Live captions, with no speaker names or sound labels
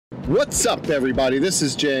What's up, everybody? This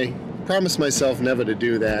is Jay. Promised myself never to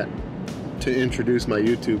do that, to introduce my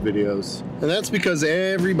YouTube videos. And that's because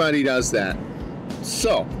everybody does that.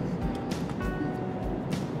 So,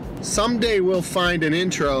 someday we'll find an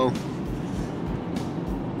intro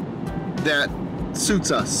that suits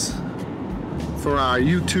us for our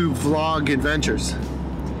YouTube vlog adventures.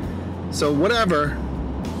 So whatever,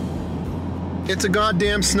 it's a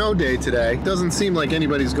goddamn snow day today. Doesn't seem like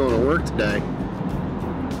anybody's going to work today.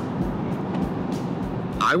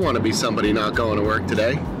 I want to be somebody not going to work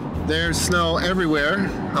today. There's snow everywhere,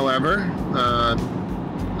 however.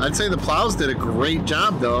 I'd say the plows did a great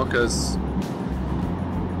job though, because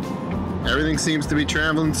everything seems to be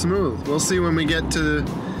traveling smooth. We'll see when we get to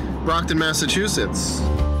Brockton, Massachusetts.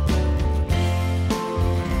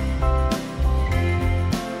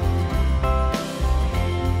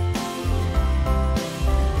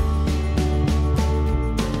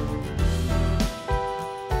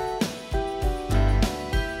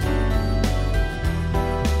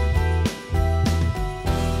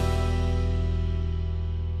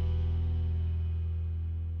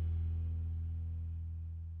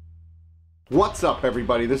 What's up,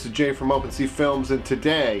 everybody? This is Jay from openseafilms, and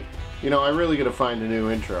today, I really gotta find a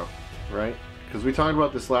new intro, right? Because we talked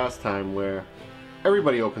about this last time where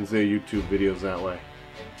everybody opens their YouTube videos that way.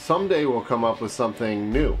 Someday we'll come up with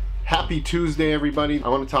something new. Happy Tuesday, everybody. I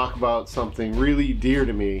want to talk about something really dear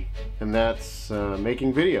to me, and that's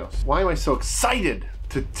making videos. Why am I so excited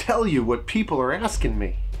to tell you what people are asking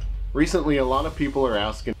me? Recently, a lot of people are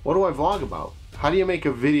asking, what do I vlog about? How do you make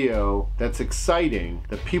a video that's exciting,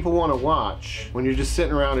 that people want to watch, when you're just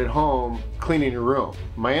sitting around at home cleaning your room?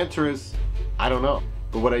 My answer is, I don't know.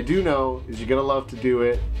 But what I do know is you're gonna love to do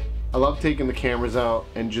it. I love taking the cameras out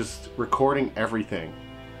and just recording everything.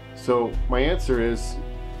 So my answer is,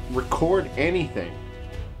 record anything.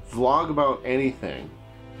 Vlog about anything.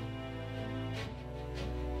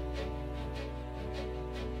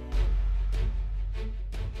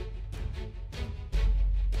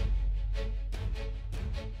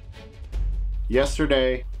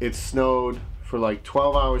 Yesterday, it snowed for like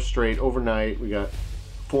 12 hours straight overnight. We got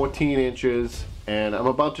 14 inches, and I'm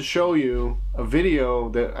about to show you a video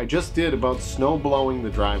that I just did about snow blowing the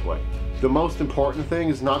driveway. The most important thing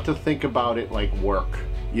is not to think about it like work.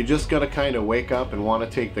 You just gotta kind of wake up and want to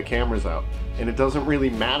take the cameras out. And it doesn't really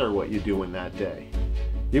matter what you're doing that day.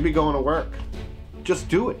 You'll be going to work. Just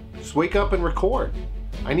do it. Just wake up and record.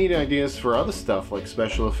 I need ideas for other stuff like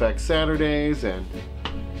special effects Saturdays and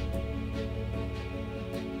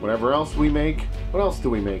whatever else we make. What else do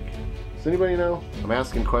we make? Does anybody know? I'm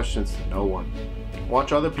asking questions to no one.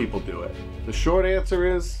 Watch other people do it. The short answer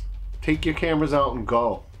is, take your cameras out and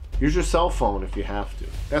go. Use your cell phone if you have to.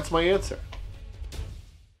 That's my answer.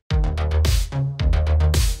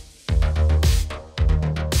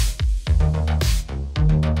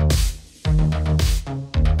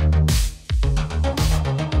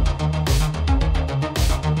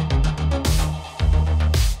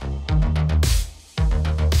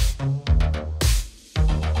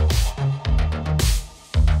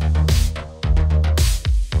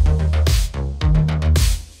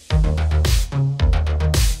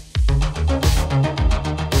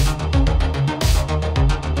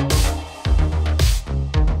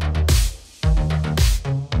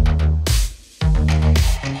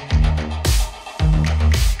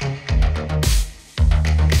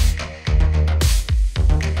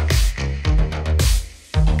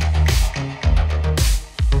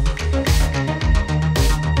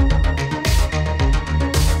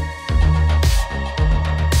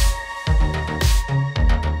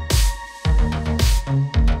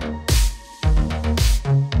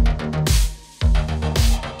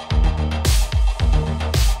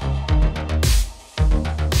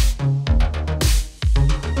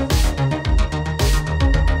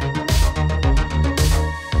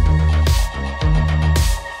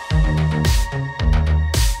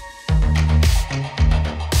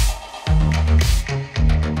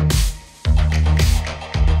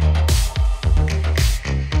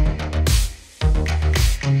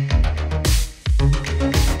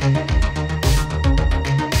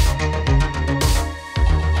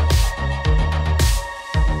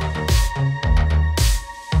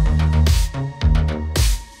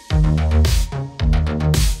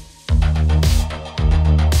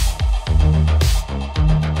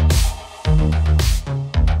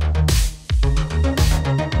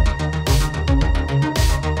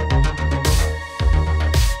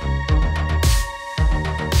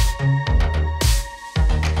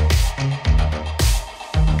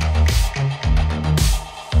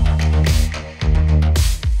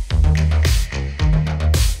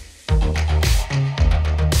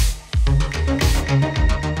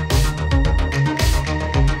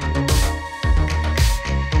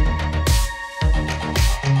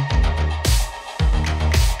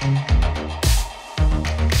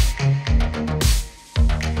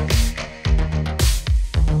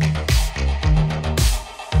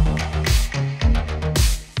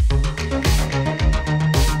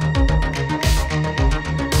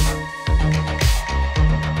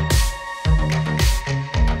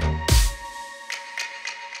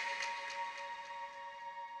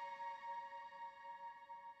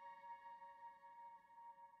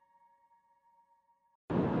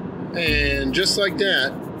 And just like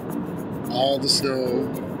that, all the snow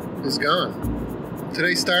is gone.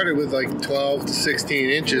 Today started with like 12 to 16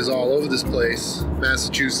 inches all over this place.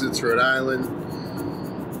 Massachusetts, Rhode Island.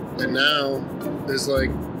 And now there's like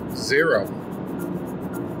 0.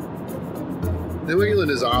 New England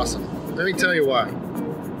is awesome. Let me tell you why.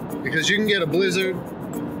 Because you can get a blizzard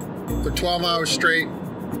for 12 hours straight,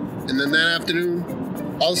 and then that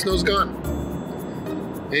afternoon, all the snow's gone.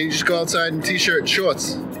 And you just go outside in t-shirt and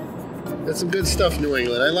shorts. That's some good stuff, New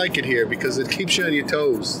England. I like it here because it keeps you on your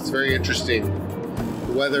toes. It's very interesting.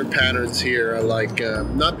 The weather patterns here are like,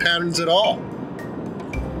 not patterns at all.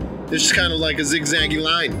 It's just kind of like a zigzaggy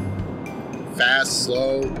line. Fast,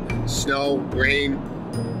 slow, snow, rain,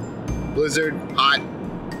 blizzard, hot,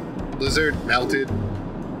 blizzard, melted.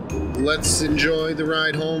 Let's enjoy the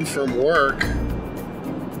ride home from work.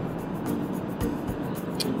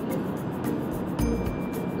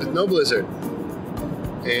 With no blizzard.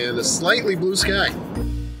 And a slightly blue sky.